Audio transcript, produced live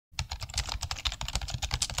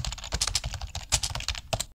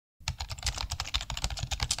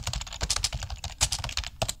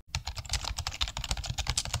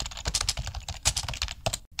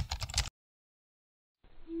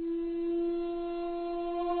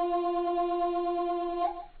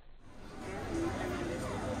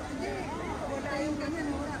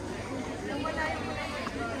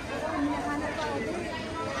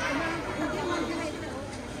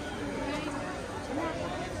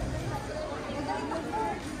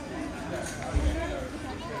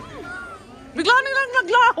Bigla nilang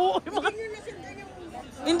naglaho.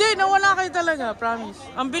 Hindi, nawala kayo talaga, promise.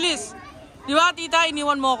 Ang bilis. Di ba, tita,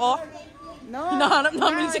 iniwan mo ko? No. Hinahanap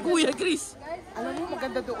namin si Kuya Chris. Alam mo,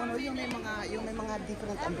 maganda doon yung may mga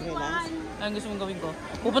different umbrellas. Anong gusto mong gawin ko?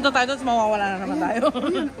 Pupunta tayo doon, mawawala na naman tayo.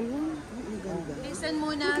 Listen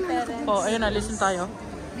muna, parents. Oh, ayun na, listen tayo.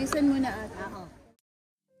 Listen muna at ako.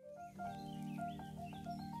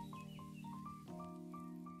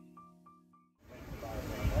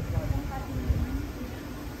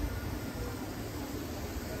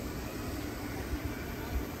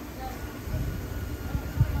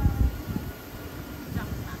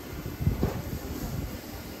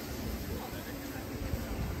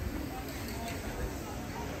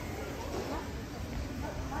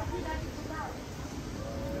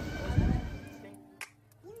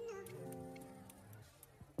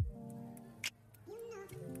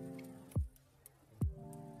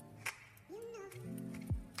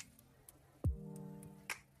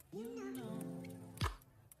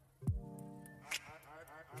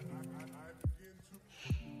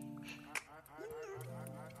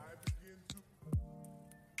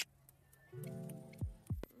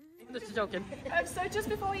 Just joking. So just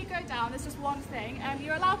before you go down, there's just one thing.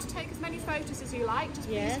 You're allowed to take as many photos as you like. Just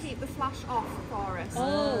please keep the flash off for us.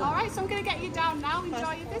 Oh. All right. So I'm going to get you down now.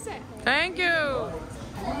 Enjoy your visit. Thank you.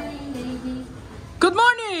 Good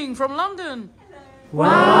morning from London.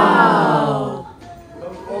 Wow!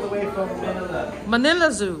 All the way from Manila. Manila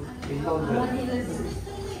Zoo. In London.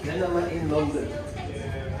 Manila in London.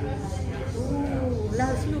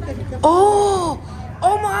 Let's look at the... Oh!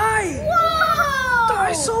 Oh my! Wow!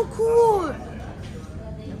 That is so cool!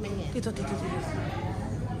 Dito.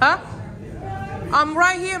 Huh? I'm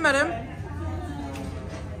right here, madam.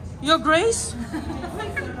 Your Grace?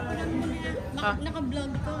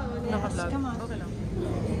 Naka-vlog ka. Naka-vlog. Okay lang.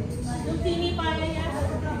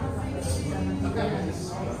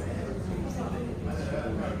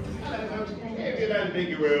 If you don't think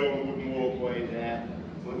you're real, we wouldn't walk away there.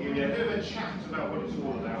 We'll give you a bit of a chat about what it's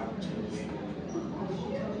all about.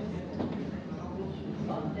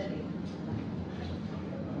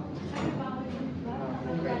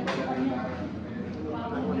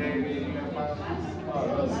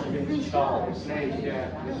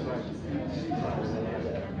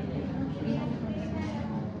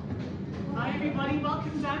 Hi everybody.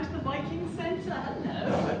 Welcome down to the Viking Centre.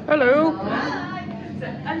 Hello. Hello. Hi. So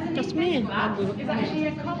underneath this map is actually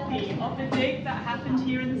a copy of the dig that happened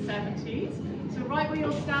here in the 70s. So right where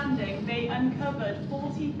you're standing, they uncovered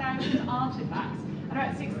 40,000 artifacts and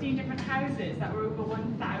about 16 different houses that were over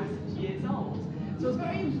 1,000 years old. So it's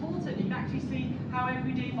very important. You can actually see how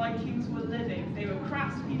everyday Vikings were living. They were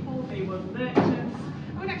craftspeople, they were merchants.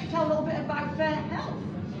 We can actually tell a little bit about their health.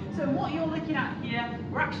 So what you're looking at here,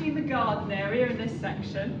 we're actually in the garden area in this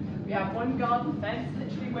section. We have one garden fence,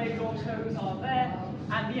 literally where your toes are there,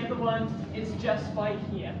 and the other one is just by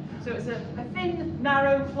here. So it's a thin,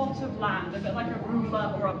 narrow plot of land, a bit like a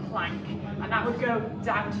ruler or a plank, and that would go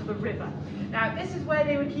down to the river. Now, this is where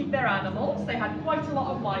they would keep their animals. They had quite a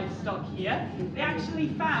lot of livestock here. They actually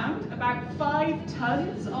found about 5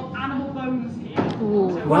 tons of animal bones here.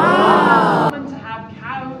 Ooh. So Wow. it's common to have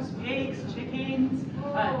cows, pigs, chickens,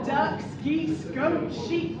 ducks, geese, goats,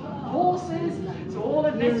 sheep, horses. So all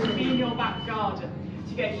of this would be in your back garden. So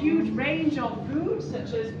you get a huge range of food,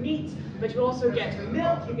 such as meat, but you also get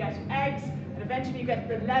milk, you get eggs, and eventually you get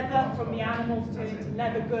the leather from the animals turned into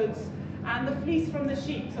leather goods, and the fleece from the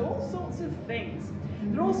sheep. So all sorts of things.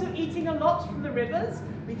 They're also eating a lot from the rivers.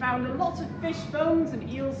 We found a lot of fish bones and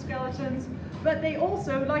eel skeletons, but they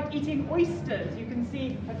also like eating oysters. You can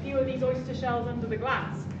see a few of these oyster shells under the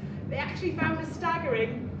glass. They actually found a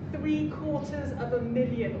staggering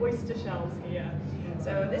 750,000 oyster shells here.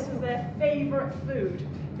 So this was their favourite food.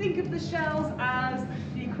 Think of the shells as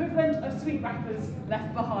the equivalent of sweet wrappers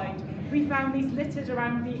left behind. We found these littered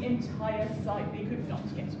around the entire site. They could not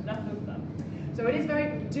get enough of them. So it is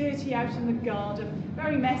very dirty out in the garden,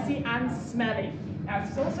 very messy and smelly. Now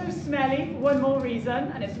it's also smelly for one more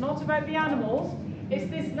reason, and it's not about the animals. It's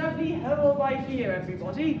this lovely hole by here,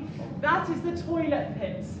 everybody. That is the toilet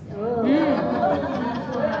pit. Oh.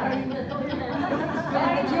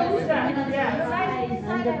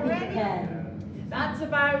 That's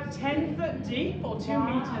about 10 foot deep or 2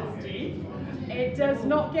 meters deep. It does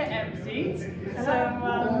not get emptied. So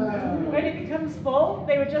when it becomes full,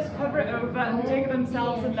 they would just cover it over and dig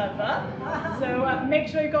themselves another. So make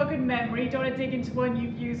sure you've got a good memory. Don't want to dig into one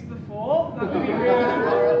you've used before. That would be really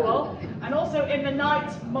horrible. And also in the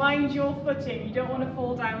night, mind your footing. You don't want to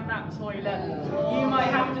fall down that toilet. You might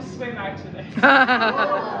have to swim out of it.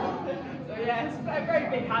 So yeah, it's a very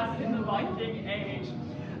big hazard in the Viking age.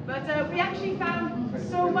 But we actually found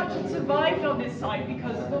so much had survived on this site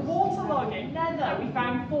because of the waterlogging. Leather, we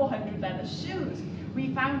found 400 leather shoes.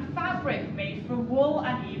 We found fabric made from wool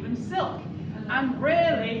and even silk. And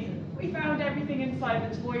really, we found everything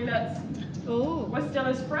inside the toilets was still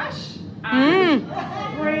as fresh and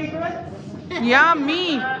fragrant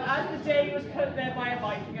Yummy. as the day was put there by a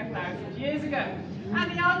Viking 1,000 years ago.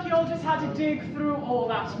 And the archaeologists had to dig through all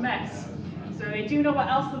that mess. So they do know what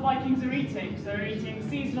else the Vikings are eating. So they're eating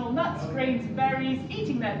seasonal nuts, grains, berries,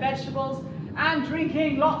 eating their vegetables, and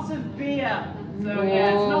drinking lots of beer. So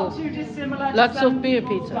yeah, it's not too dissimilar Lots to some of beer,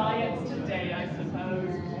 people's Peter. diets today, I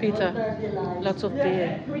suppose. Peter, lots of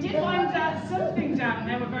beer. We did find something down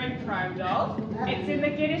there we're very proud of. It's in the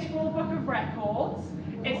Guinness World Book of Records.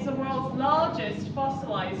 It's the world's largest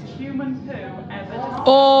fossilized human poo ever discovered.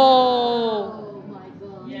 Oh.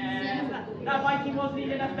 Yeah, that Viking wasn't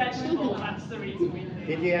eating enough vegetables, that's the reason we think.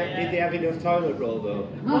 Did you have enough toilet roll though?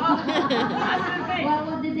 Well, that's the thing.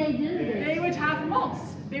 What did they do? They would have moss.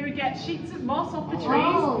 They would get sheets of moss off the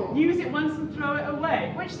trees, use it once and throw it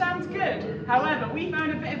away, which sounds good. However, we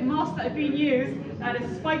found a bit of moss that had been used that had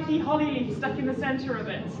a spiky holly leaf stuck in the centre of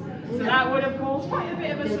it. So that would have caused quite a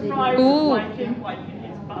bit of a surprise to Viking wiping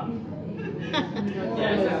his bum.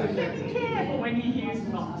 Yeah, so be careful when you use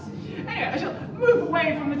moss. Anyway, I shall move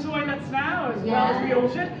away from the toilets now, as well as we all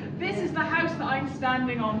should. This is the house that I'm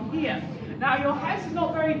standing on here. Now, your house is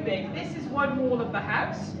not very big. This is one wall of the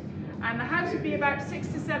house, and the house would be about 6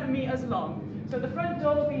 to 7 metres long. So the front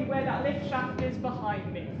door will be where that lift shaft is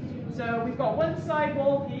behind me. So we've got one side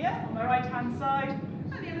wall here, on the right-hand side,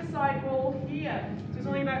 and the other side wall here. So it's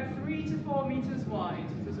only about 3 to 4 metres wide.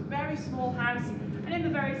 So it's a very small house, and in the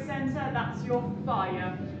very centre, that's your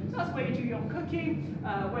fire. So that's where you do your cooking,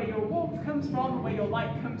 where your warmth comes from, where your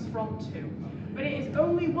light comes from too. But it is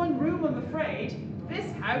only one room, I'm afraid.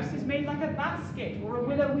 This house is made like a basket or a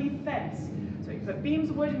willow weave fence. So you put beams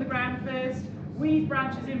of wood in the ground first, weave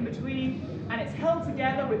branches in between, and it's held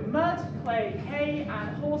together with mud, clay, hay,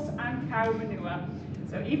 and horse and cow manure.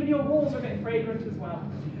 So even your walls are a bit fragrant as well.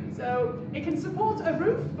 So it can support a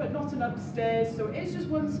roof, but not an upstairs. So it is just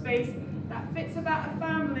one space that fits about a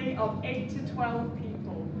family of 8 to 12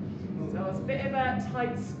 people. So it's a bit of a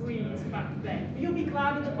tight squeeze back then. But you'll be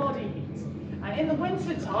glad of the body heat. And in the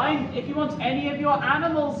winter time, if you want any of your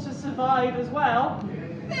animals to survive as well,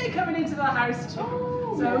 they're coming into the house too.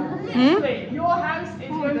 So literally, your house is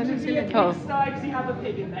going to be a pigsty because you have a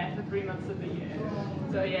pig in there for 3 months of the year.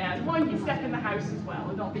 So yeah, it's one you step in the house as well,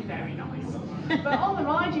 and not be very nice. But on the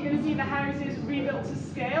ride, you're going to see the houses rebuilt to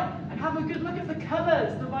scale, and have a good look at the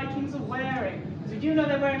colours the Vikings are wearing. So you know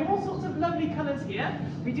they're wearing all sorts of lovely colours here.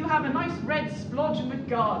 We do have a nice red splodge in the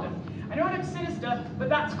garden. I know it looks sinister, but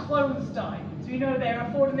that's clothes dye. So you know they're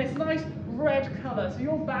affording this nice red colour, so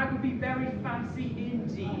your bag would be very fancy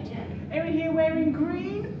indeed. Anyone here wearing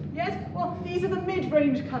green? Yes? Well, these are the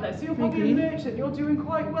mid-range colours, so you're probably a merchant, you're doing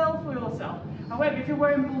quite well for yourself. However, if you're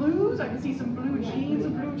wearing blues, I can see some blue jeans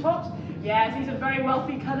and blue tops. Yes, these are very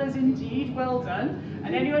wealthy colours indeed, well done.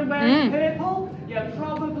 And anyone wearing purple? You're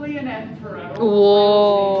probably an emperor.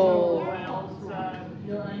 Whoa. Well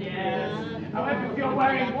done. Yes. However, if you're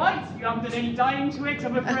wearing white, you haven't done any dyeing twigs,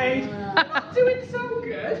 I'm afraid. You're not doing so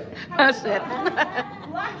good. That's it.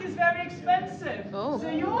 Black is very expensive. Oh. So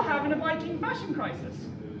you're having a Viking fashion crisis.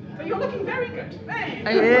 But you're looking very good. There you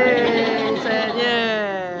go.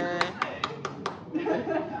 Yeah.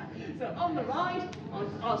 So on the ride,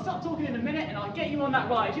 I'll stop talking in a minute and I'll get you on that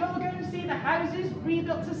ride. You're going to see the houses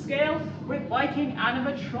rebuilt to scale with Viking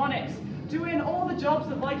animatronics, doing all the jobs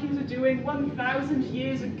the Vikings are doing 1,000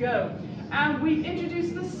 years ago. And we've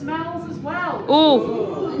introduced the smells as well.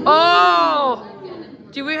 Oh! Oh!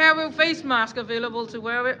 Do we have a face mask available to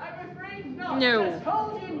wear it? I'm afraid not. No. Just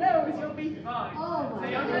hold your nose, you'll be fine. Oh So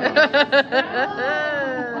you're going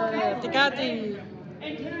to Ticati.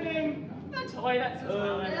 including the toilets as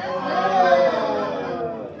well.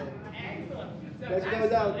 Excellent. So Let's go thanks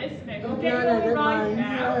down. for listening. We'll get you on the ride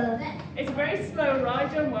now. It's a very slow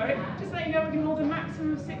ride, don't worry. Just let you know we can hold a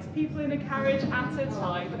maximum of 6 people in a carriage at a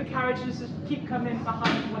time, but the carriages just keep coming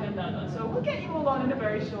behind one another. So we'll get you all on in a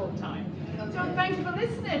very short time. So thank you for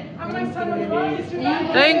listening. Have a nice time on the ride.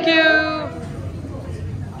 Thank you.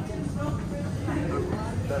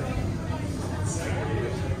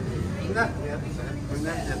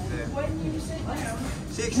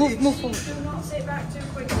 Move forward. Do not sit back too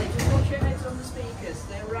quickly. Just watch your heads on the speakers.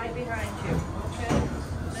 They're right behind you. Okay?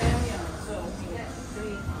 There we are. So we get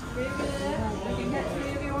 3 of you there. We can get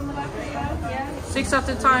 3 of you on the back as well. Yeah? 6 at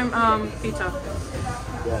a time, Peter.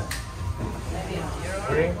 Yeah. There we are. You're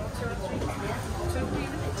all right. 2 or 3. Yeah. 2 or 3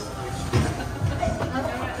 minutes. Go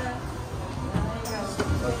right there.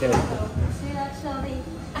 There you go. Okay.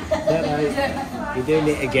 Is that right? You're doing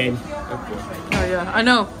it again. Okay. Oh yeah, I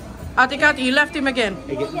know. Ate Kat, you left him again.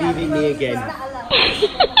 Leaving me again.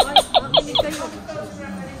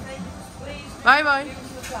 Bye bye.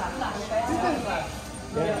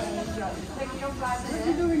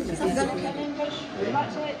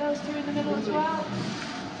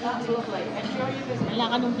 Wala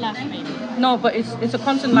ka nung flashlight. No, but it's a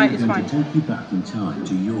constant light. It's fine. To take you back in time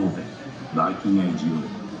to Jorvik, Viking Age York.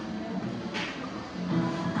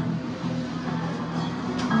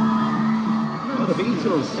 Oh, the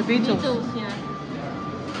Beatles. The Beatles. Beatles, yeah.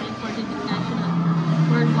 Playing for the national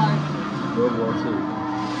World War. World War II.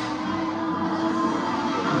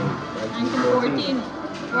 1914,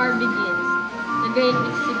 war begins. The Great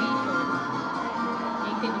Exhibition.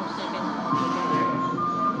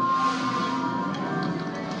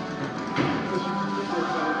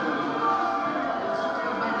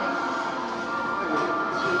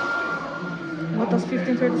 What does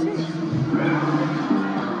 1536?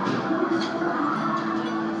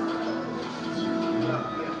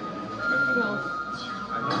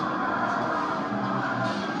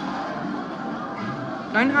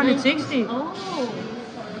 960. Oh.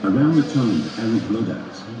 Around the time that Eric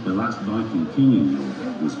Bloodaxe, the last Viking king in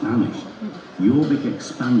Jorvik, was banished, Jorvik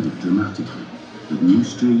expanded dramatically, with new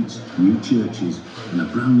streets, new churches, and a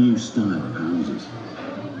brand new style of houses.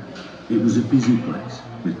 It was a busy place,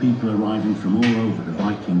 with people arriving from all over the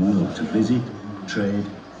Viking world to visit, trade,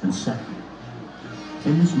 and settle.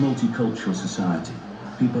 In this multicultural society,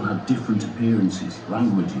 people had different appearances,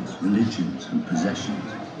 languages, religions, and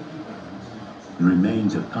possessions. The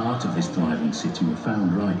remains of part of this thriving city were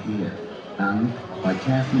found right here, and by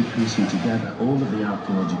carefully piecing together all of the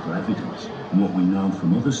archaeological evidence and what we know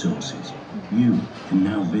from other sources, you can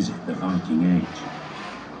now visit the Viking Age.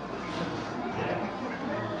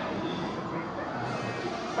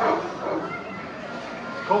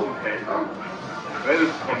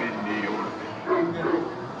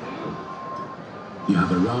 You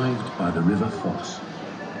have arrived by the River Foss.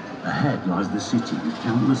 Ahead lies the city with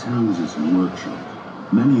countless houses and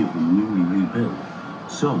workshops, many of them newly rebuilt.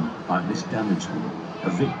 Some, like this damaged one,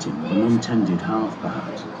 a victim of an untended hearth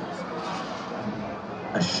perhaps.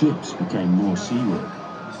 As ships became more seaworthy,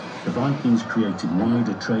 the Vikings created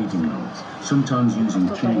wider trading lanes, sometimes using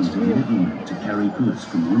chains and middlemen to carry goods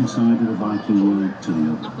from one side of the Viking world to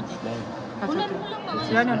the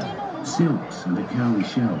other. Silks and a cowrie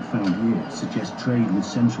shell found here suggest trade with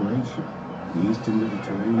Central Asia, the Eastern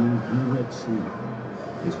Mediterranean and the Red Sea.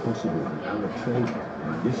 It's possible that Arab traders,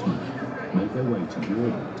 like this man, made their way to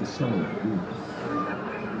Jorvik to sell their goods.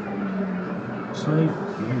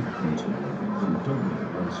 Slavers made the continent from Dublin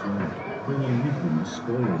and elsewhere, bringing with them the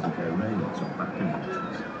spoils of their raids or bacchanals.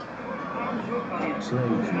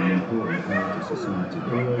 Slaves were an important part of society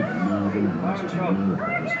all over northern and western Europe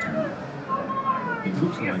at this time. It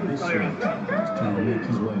looks like this slave trader is trying to make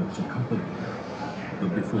his way up to Copenhagen.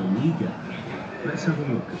 But before we get there, let's have a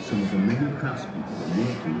look at some of the many craftspeople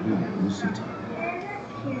working here in the city.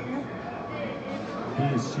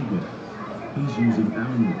 Here's Sigurd. He's using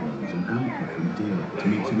animal bones and antler from deer to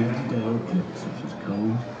make some everyday objects such as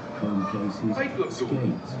combs, comb cases,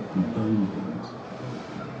 skates, and bone pins.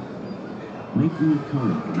 Making a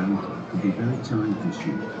comb from antler could be very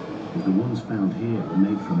time-consuming, as the ones found here were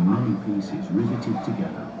made from many pieces riveted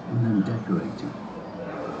together and then decorated.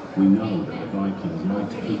 We know that the Vikings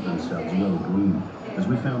liked to keep themselves well groomed, as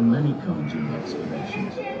we found many combs in the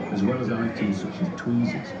excavations, as well as items such as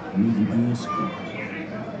tweezers and even ear screws.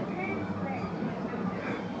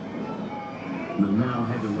 We'll now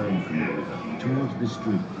head away from the river towards the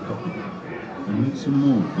street of Copenhagen and meet some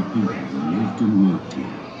more of the people who lived and worked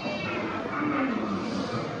here.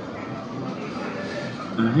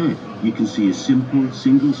 Ahead, you can see a simple,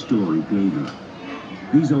 single-story building.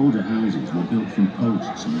 These older houses were built from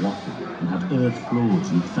posts and wattle and had earth floors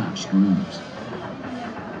and thatched roofs.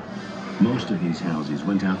 Most of these houses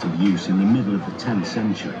went out of use in the middle of the 10th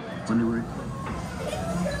century when they were...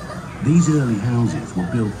 These early houses were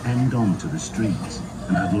built end-on to the streets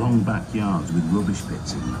and had long backyards with rubbish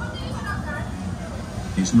pits in them.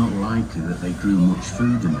 It's not likely that they grew much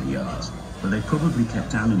food in the yards, but they probably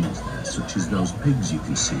kept animals there, such as those pigs you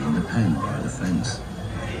can see in the pen by the fence.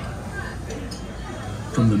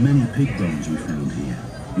 From the many pig bones we found here,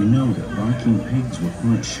 we know that Viking pigs were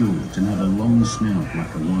quite short and had a long snout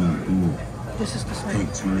like a wild boar. This is the same.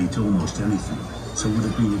 Pigs will eat almost anything, so would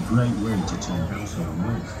have been a great way to turn household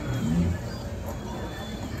waste into meat.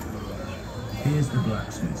 Here's the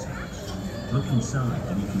blacksmith's house. Look inside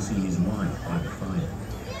and you can see his wife by the fire.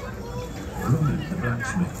 Grumman, the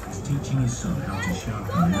blacksmith, is teaching his son how to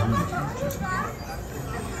sharpen the knife he just made.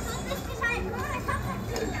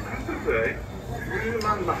 say,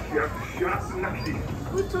 man back here, shots and nappy.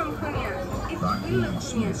 Viking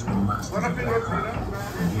smiths were masters of their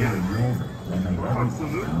craft, and here in Yorvik they made everything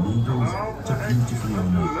from needles to beautifully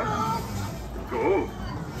ornate handles. Go.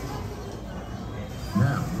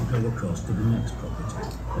 Now we'll go across to the next property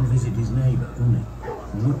and visit his neighbour, Unni,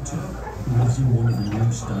 Woodton, who lives in one of the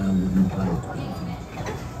new style wooden plank buildings.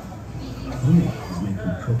 Unni is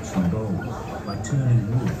making cups and bowls by turning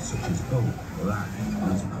wood such as oak or ash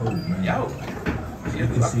with his pole made. You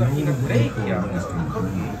can see all the wooden core ways to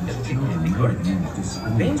engrave his children may have used as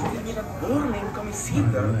spoon tools. By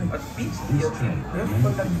the way, this tray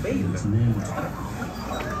had anything in its name today,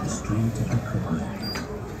 the strength of the cup maker.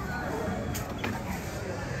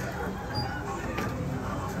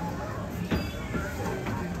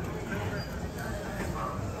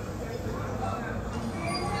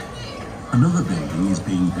 Another building is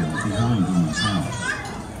being built behind Unni's house.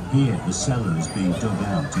 Here, the cellar is being dug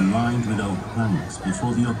out and lined with oak planks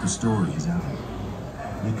before the upper story is added.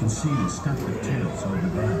 You can see a stack of tilts over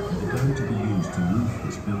there that are going to be used to roof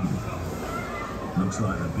this building. Looks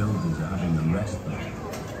like the builders are having a rest there.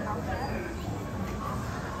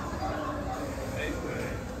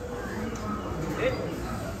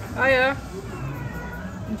 Hiya.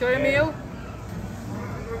 Enjoy a meal?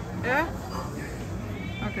 Yeah?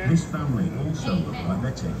 Okay. This family also look like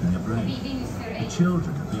they're taking a break. The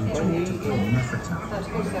children are being taught to play Nefertari.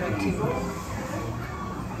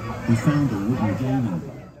 We found a wooden gaming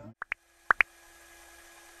box